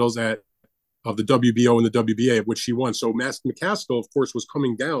titles of the WBO and the WBA, of which she won. So McCaskill, of course, was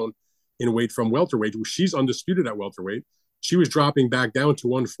coming down in weight from welterweight. She's undisputed at welterweight. She was dropping back down to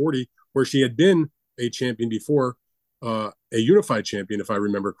 140, where she had been a champion before, a unified champion, if I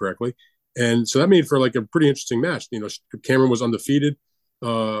remember correctly. And so that made for like a pretty interesting match. Cameron was undefeated,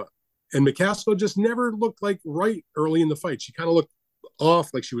 and McCaskill just never looked like right early in the fight. She kind of looked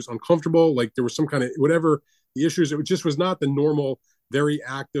off, like she was uncomfortable, like there was some kind of whatever the issues. It just was not the normal, very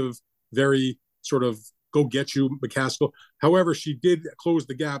active, very sort of go get you McCaskill. However, she did close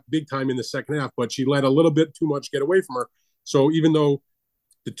the gap big time in the second half, but she let a little bit too much get away from her. So even though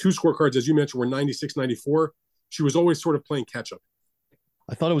the two scorecards, as you mentioned, were 96, 94, she was always sort of playing catch up.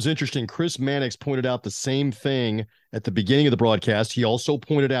 I thought it was interesting. Chris Mannix pointed out the same thing at the beginning of the broadcast. He also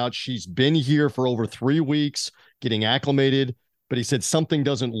pointed out she's been here for over 3 weeks, getting acclimated, but he said something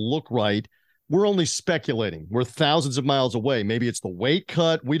doesn't look right. We're only speculating. We're thousands of miles away. Maybe it's the weight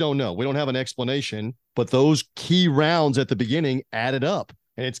cut. We don't know. We don't have an explanation, but those key rounds at the beginning added up.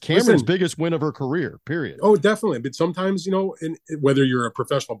 And it's Cameron's biggest win of her career, period. Oh, definitely. But sometimes, whether you're a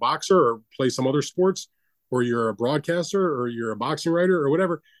professional boxer or play some other sports, or you're a broadcaster or you're a boxing writer or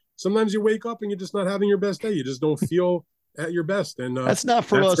whatever, sometimes you wake up and you're just not having your best day. You just don't feel at your best. And that's not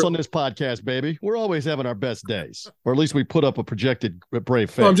for us on this podcast, baby. We're always having our best days, or at least we put up a projected brave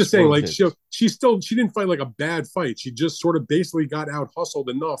face. No, I'm just saying, like, she didn't fight like a bad fight. She just sort of basically got out hustled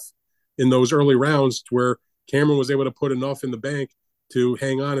enough in those early rounds to where Cameron was able to put enough in the bank to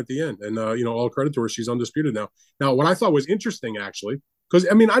hang on at the end. And, all credit to her. She's undisputed now. Now, what I thought was interesting, actually, because,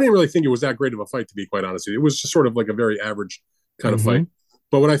 I didn't really think it was that great of a fight, to be quite honest with you. It was just sort of like a very average kind of fight.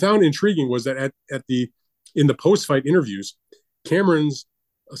 But what I found intriguing was that in the post-fight interviews, Cameron's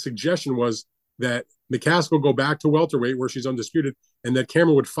suggestion was that McCaskill go back to welterweight where she's undisputed, and that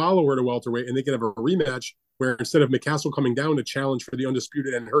Cameron would follow her to welterweight, and they could have a rematch where instead of McCaskill coming down to challenge for the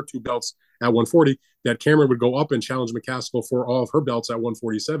undisputed and her 2 belts at 140, that Cameron would go up and challenge McCaskill for all of her belts at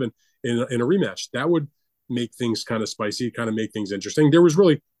 147 in a rematch. That would make things kind of spicy, kind of make things interesting. There was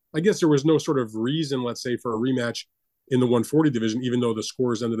no sort of reason, let's say, for a rematch in the 140 division, even though the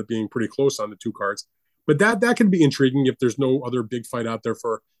scores ended up being pretty close on the 2 cards. But that can be intriguing if there's no other big fight out there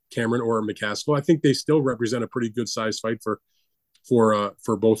for Cameron or McCaskill. I think they still represent a pretty good size fight for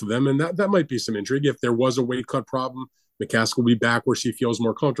both of them, and that might be some intrigue. If there was a weight cut problem, McCaskill will be back where she feels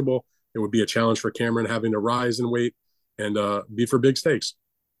more comfortable. It would be a challenge for Cameron having to rise in weight and be for big stakes.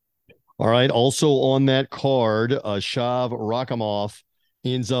 All right. Also on that card, Shav Rakhimov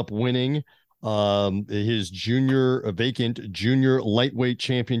ends up winning his vacant junior lightweight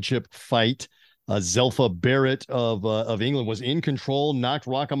championship fight. Zelfa Barrett of England was in control, knocked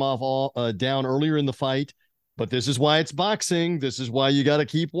Rakhimov down earlier in the fight. But this is why it's boxing. This is why you got to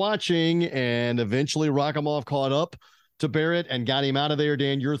keep watching. And eventually Rakhimov caught up to Barrett and got him out of there.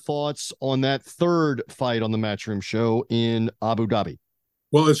 Dan, your thoughts on that third fight on the Matchroom Show in Abu Dhabi?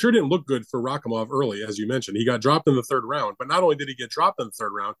 Well, it sure didn't look good for Rakhimov early, as you mentioned. He got dropped in the third round, but not only did he get dropped in the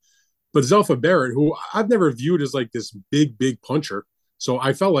third round, but Zelfa Barrett, who I've never viewed as like this big puncher. So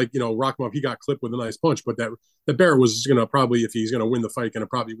I felt like, Rakhimov, he got clipped with a nice punch, but that Barrett was going to probably, if he's going to win the fight, going to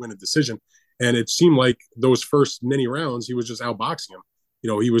probably win a decision. And it seemed like those first many rounds, he was just outboxing him.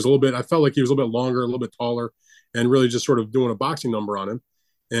 He was I felt like he was a little bit longer, a little bit taller, and really just sort of doing a boxing number on him.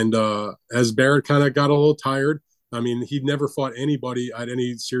 And as Barrett kind of got a little tired, he'd never fought anybody at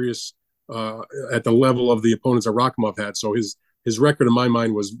any serious, at the level of the opponents that Rakhimov had. So his record in my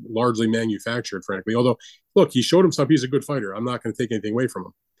mind was largely manufactured, frankly. Although, look, he showed himself he's a good fighter. I'm not going to take anything away from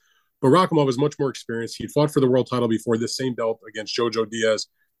him. But Rakhimov was much more experienced. He fought for the world title before this same belt against Jojo Diaz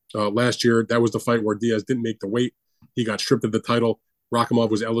last year. That was the fight where Diaz didn't make the weight. He got stripped of the title. Rakhimov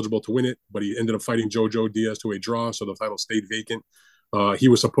was eligible to win it, but he ended up fighting Jojo Diaz to a draw, so the title stayed vacant. He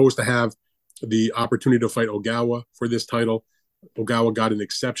was supposed to have the opportunity to fight Ogawa for this title. Ogawa got an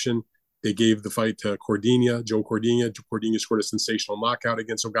exception. They gave the fight to Cordinia, Joe Cordinia. Cordinia scored a sensational knockout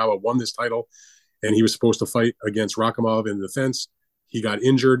against Ogawa, won this title, and he was supposed to fight against Rakhimov in the defense. He got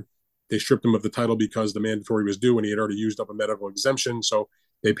injured. They stripped him of the title because the mandatory was due and he had already used up a medical exemption. So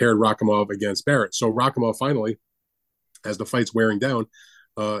they paired Rakhimov against Barrett. So Rakhimov finally, as the fight's wearing down,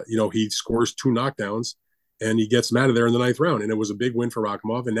 he scores 2 knockdowns and he gets him out of there in the 9th round. And it was a big win for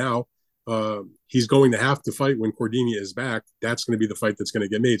Rakhimov. And now he's going to have to fight when Cordinia is back. That's going to be the fight that's going to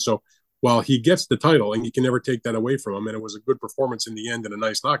get made. So while he gets the title, and you can never take that away from him, and it was a good performance in the end and a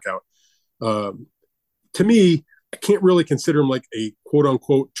nice knockout, to me, I can't really consider him like a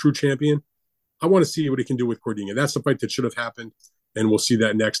quote-unquote true champion. I want to see what he can do with Cordinia. That's the fight that should have happened, and we'll see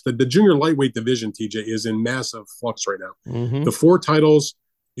that next. The junior lightweight division, TJ, is in massive flux right now. Mm-hmm. The 4 titles,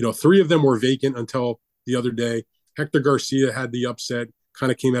 3 of them were vacant until the other day. Hector Garcia had the upset,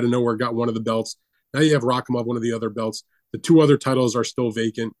 kind of came out of nowhere, got one of the belts. Now you have Rakhimov, one of the other belts. The 2 other titles are still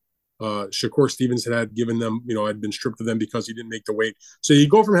vacant. Shakur Stevens had given them, had been stripped of them because he didn't make the weight. So you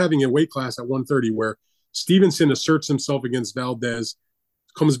go from having a weight class at 130 where Stevenson asserts himself against Valdez,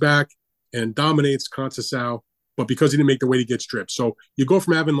 comes back and dominates Conceição, but because he didn't make the weight, he gets stripped. So you go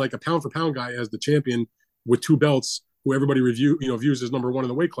from having like a pound for pound guy as the champion with 2 belts who everybody views as number one in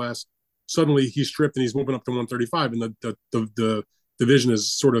the weight class, suddenly he's stripped and he's moving up to 135, and the division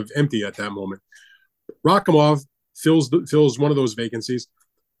is sort of empty at that moment. Rakhimov fills one of those vacancies.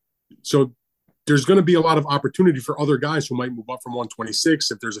 So there's going to be a lot of opportunity for other guys who might move up from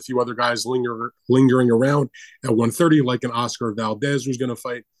 126. If there's a few other guys lingering around at 130, like an Oscar Valdez who's going to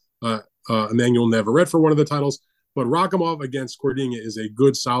fight Emmanuel Navarrete for one of the titles. But Rakhimov against Cordinha is a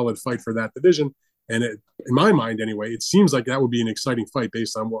good, solid fight for that division. And in my mind, anyway, it seems like that would be an exciting fight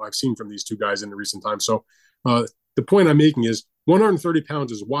based on what I've seen from these two guys in the recent times. So the point I'm making is 130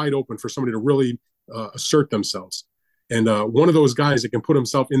 pounds is wide open for somebody to really assert themselves. And one of those guys that can put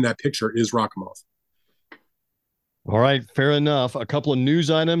himself in that picture is Rakhimov. All right, fair enough. A couple of news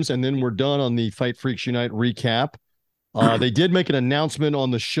items, and then we're done on the Fight Freaks Unite recap. They did make an announcement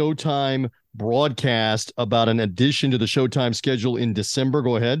on the Showtime broadcast about an addition to the Showtime schedule in December.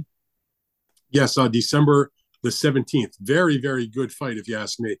 Go ahead. Yes, December the 17th. Very, very good fight, if you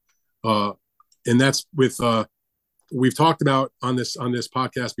ask me. And that's with we've talked about on this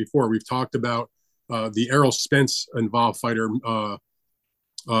podcast before. We've talked about the Errol Spence involved fighter,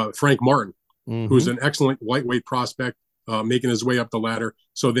 Frank Martin, who's an excellent lightweight prospect, making his way up the ladder.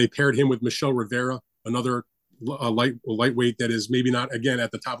 So they paired him with Michel Rivera, another lightweight that is maybe not, again,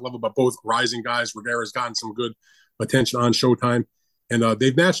 at the top level, but both rising guys. Rivera's gotten some good attention on Showtime. And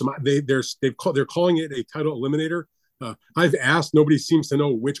they've matched them. They're calling it a title eliminator. I've asked. Nobody seems to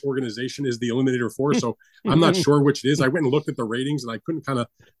know which organization is the eliminator for, so I'm not sure which it is. I went and looked at the ratings, and I didn't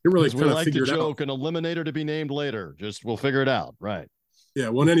really figure it out. Joke, an eliminator to be named later. Just we'll figure it out, right? Yeah.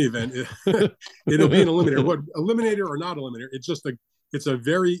 Well, in any event, it'll be an eliminator. What eliminator or not eliminator? It's a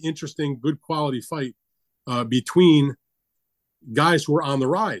very interesting, good quality fight between guys who are on the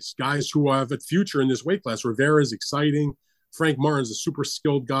rise, guys who have a future in this weight class. Rivera is exciting. Frank Martin's a super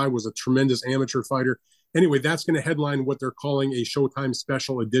skilled guy, was a tremendous amateur fighter. Anyway, that's going to headline what they're calling a Showtime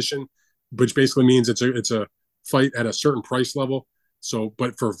special edition, which basically means it's a fight at a certain price level. So,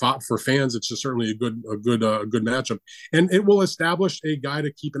 but for fans, it's just certainly a good matchup, and it will establish a guy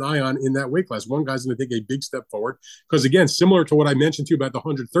to keep an eye on in that weight class. One guy's going to take a big step forward because, again, similar to what I mentioned to you about the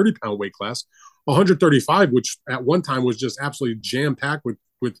 130-pound weight class, 135, which at one time was just absolutely jam packed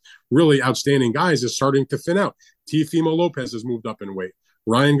with really outstanding guys, is starting to thin out. Teofimo Lopez has moved up in weight.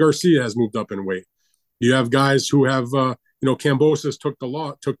 Ryan Garcia has moved up in weight. You have guys who have, Kambosos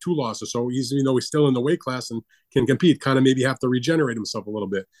took 2 losses, so he's still in the weight class and can compete. Kind of maybe have to regenerate himself a little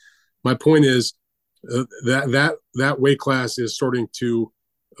bit. My point is that weight class is starting to,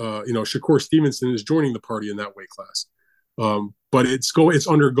 Shakur Stevenson is joining the party in that weight class, but it's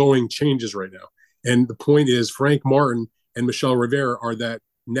undergoing changes right now. And the point is, Frank Martin and Michel Rivera are that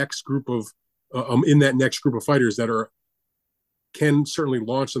next group of in that next group of fighters that can certainly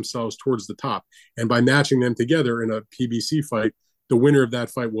launch themselves towards the top. And by matching them together in a PBC fight, the winner of that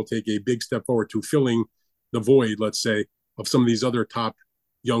fight will take a big step forward to filling the void, let's say, of some of these other top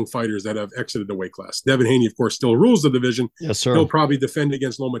young fighters that have exited the weight class. Devin Haney, of course, still rules the division. Yes, sir. He'll probably defend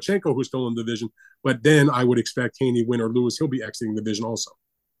against Lomachenko, who's still in the division. But then I would expect Haney, win or lose, he'll be exiting the division also.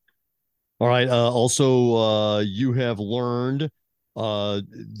 All right. Also, you have learned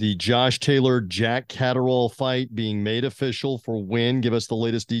the Josh Taylor, Jack Catterall fight being made official for when. Give us the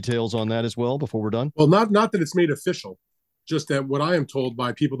latest details on that as well before we're done. Well, not that it's made official, just that what I am told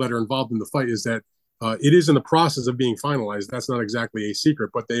by people that are involved in the fight is that it is in the process of being finalized. That's not exactly a secret,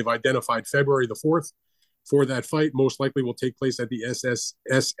 but they've identified February the 4th for that fight. Most likely will take place at the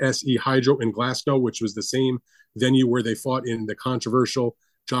SSE Hydro in Glasgow, which was the same venue where they fought in the controversial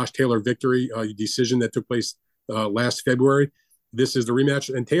Josh Taylor victory decision that took place last February. This is the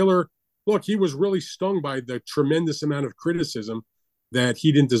rematch. And Taylor, look, he was really stung by the tremendous amount of criticism that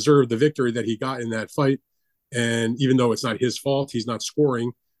he didn't deserve the victory that he got in that fight. And even though it's not his fault, he's not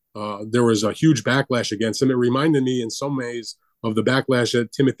scoring, there was a huge backlash against him. It reminded me in some ways of the backlash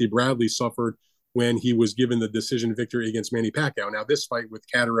that Timothy Bradley suffered when he was given the decision victory against Manny Pacquiao. Now, this fight with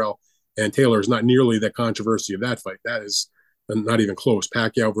Catterall and Taylor is not nearly the controversy of that fight. That is not even close.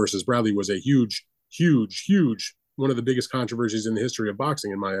 Pacquiao versus Bradley was a huge, one of the biggest controversies in the history of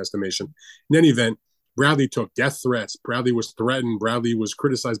boxing, in my estimation. In any event, Bradley took death threats. Bradley was threatened. Bradley was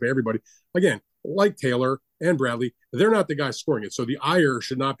criticized by everybody. Again, like Taylor and Bradley, they're not the guys scoring it. So the ire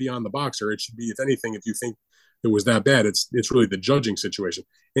should not be on the boxer. It should be, if anything, if you think it was that bad, it's really the judging situation.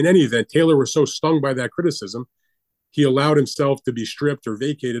 In any event, Taylor was so stung by that criticism, he allowed himself to be stripped or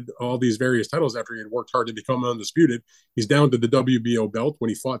vacated all these various titles after he had worked hard to become undisputed. He's down to the WBO belt. When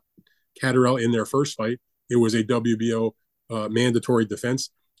he fought Catterall in their first fight, it was a WBO mandatory defense.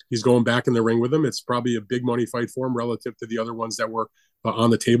 He's going back in the ring with him. It's probably a big money fight for him relative to the other ones that were on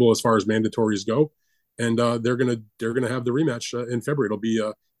the table as far as mandatories go. and they're gonna have the rematch in February. It'll be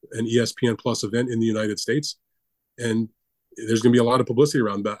an ESPN Plus event in the United States, and there's going to be a lot of publicity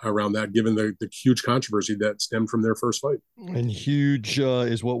around that, given the huge controversy that stemmed from their first fight. And huge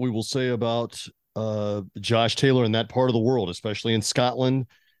is what we will say about Josh Taylor in that part of the world, especially in Scotland.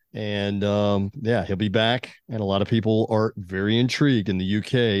 And he'll be back. And a lot of people are very intrigued in the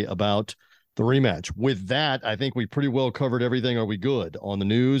UK about the rematch. With that, I think we pretty well covered everything. Are we good on the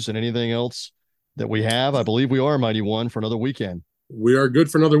news and anything else that we have? I believe we are, Mighty One, for another weekend. We are good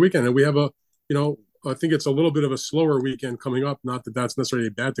for another weekend. And we have I think it's a little bit of a slower weekend coming up. Not that that's necessarily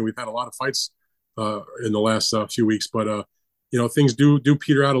a bad thing. We've had a lot of fights in the last few weeks, but things do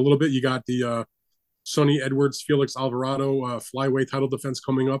peter out a little bit. You got the Sonny Edwards, Felix Alvarado flyweight title defense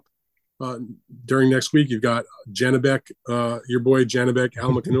coming up during next week. You've got Janibek, your boy Janibek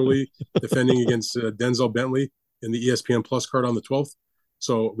Al-Makanouli defending against Denzel Bentley in the ESPN Plus card on the 12th.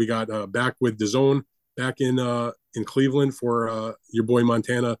 So we got back with DAZN back in Cleveland for your boy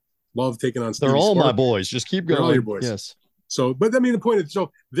Montana Love taking on Stevie They're all Spark. my boys. Just keep going. They're all your boys. Yes. So, but I mean, the point is,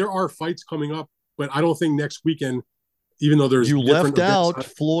 so there are fights coming up, but I don't think next weekend, even though there's left out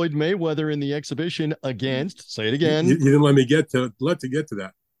Floyd Mayweather in the exhibition against, say it again. You didn't let me get to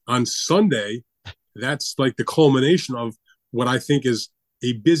that. On Sunday, that's like the culmination of what I think is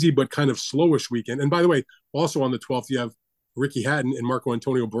a busy but kind of slowish weekend. And by the way, also on the 12th, you have Ricky Hatton and Marco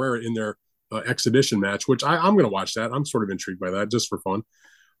Antonio Barrera in their exhibition match, which I'm going to watch that. I'm sort of intrigued by that just for fun.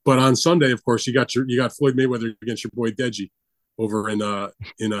 But on Sunday, of course, you got Floyd Mayweather against your boy Deji over in the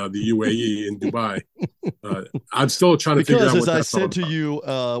UAE in Dubai. I'm still trying to figure out. Because as I said to you,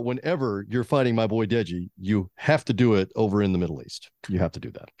 whenever you're fighting my boy Deji, you have to do it over in the Middle East. You have to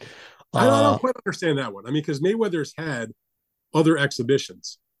do that. I don't quite understand that one. I mean, because Mayweather's had other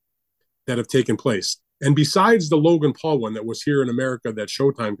exhibitions that have taken place, and besides the Logan Paul one that was here in America that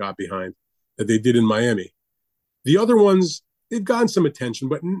Showtime got behind, that they did in Miami, the other ones, they've gotten some attention,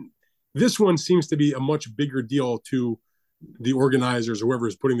 but this one seems to be a much bigger deal to the organizers, whoever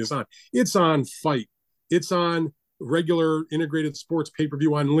is putting this on. It's on Fight. It's on regular integrated sports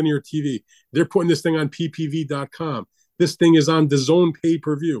pay-per-view on linear TV. They're putting this thing on ppv.com. This thing is on DAZN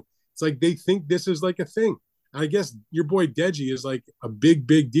pay-per-view. It's like they think this is like a thing. I guess your boy Deji is like a big,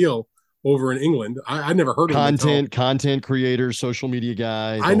 big deal over in England. I never heard of him. Content creator, social media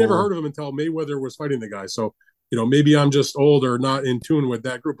guy. I never heard of him until Mayweather was fighting the guy. So, maybe I'm just old or not in tune with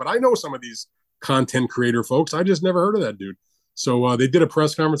that group, but I know some of these content creator folks. I just never heard of that dude. So they did a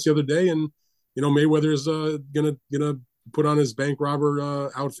press conference the other day, and Mayweather's gonna put on his bank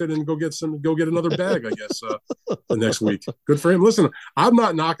robber outfit and go get another bag, I guess, the next week. Good for him. Listen, I'm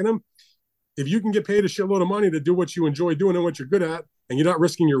not knocking him. If you can get paid a shitload of money to do what you enjoy doing and what you're good at, and you're not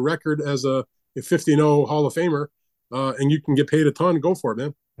risking your record as a 15-0 Hall of Famer, and you can get paid a ton, go for it,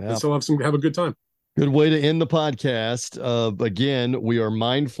 man. Yeah. And still have a good time. Good way to end the podcast. Again, we are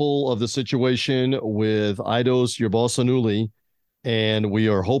mindful of the situation with Aidos Yerbosanuli, and we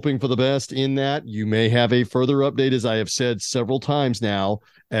are hoping for the best in that. You may have a further update, as I have said several times now,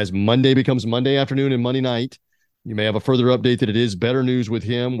 as Monday becomes Monday afternoon and Monday night. You may have a further update that it is better news with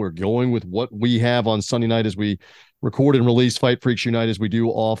him. We're going with what we have on Sunday night as we record and release Fight Freaks Unite as we do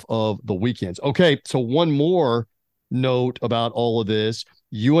off of the weekends. Okay, so one more note about all of this.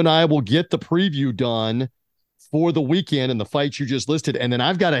 You and I will get the preview done for the weekend and the fights you just listed. And then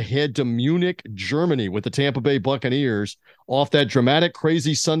I've got to head to Munich, Germany with the Tampa Bay Buccaneers off that dramatic,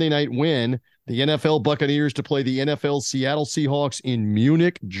 crazy Sunday night win, the NFL Buccaneers to play the NFL Seattle Seahawks in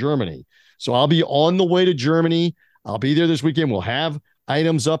Munich, Germany. So I'll be on the way to Germany. I'll be there this weekend. We'll have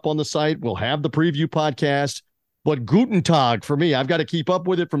items up on the site. We'll have the preview podcast. But Guten Tag for me. I've got to keep up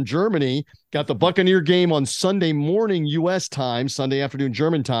with it from Germany. Got the Buccaneer game on Sunday morning U.S. time, Sunday afternoon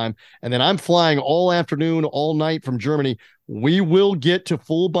German time. And then I'm flying all afternoon, all night from Germany. We will get to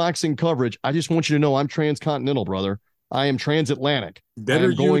full boxing coverage. I just want you to know I'm transcontinental, brother. I am transatlantic.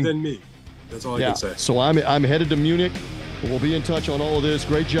 Better you than me. That's all I can say. So I'm headed to Munich. We'll be in touch on all of this.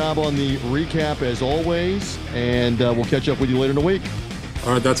 Great job on the recap as always. And we'll catch up with you later in the week.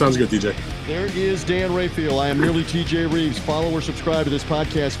 All right, that sounds good, DJ. There is Dan Rayfield. I am merely TJ Reeves. Follow or subscribe to this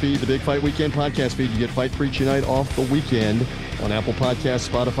podcast feed, the Big Fight Weekend podcast feed. You get Fight Freaks Unite off the weekend on Apple Podcasts,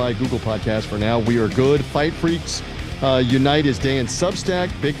 Spotify, Google Podcasts. For now, we are good. Fight Freaks Unite is Dan's Substack,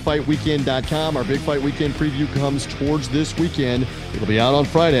 BigFightWeekend.com. Our Big Fight Weekend preview comes towards this weekend. It'll be out on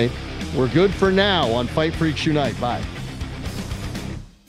Friday. We're good for now on Fight Freaks Unite. Bye.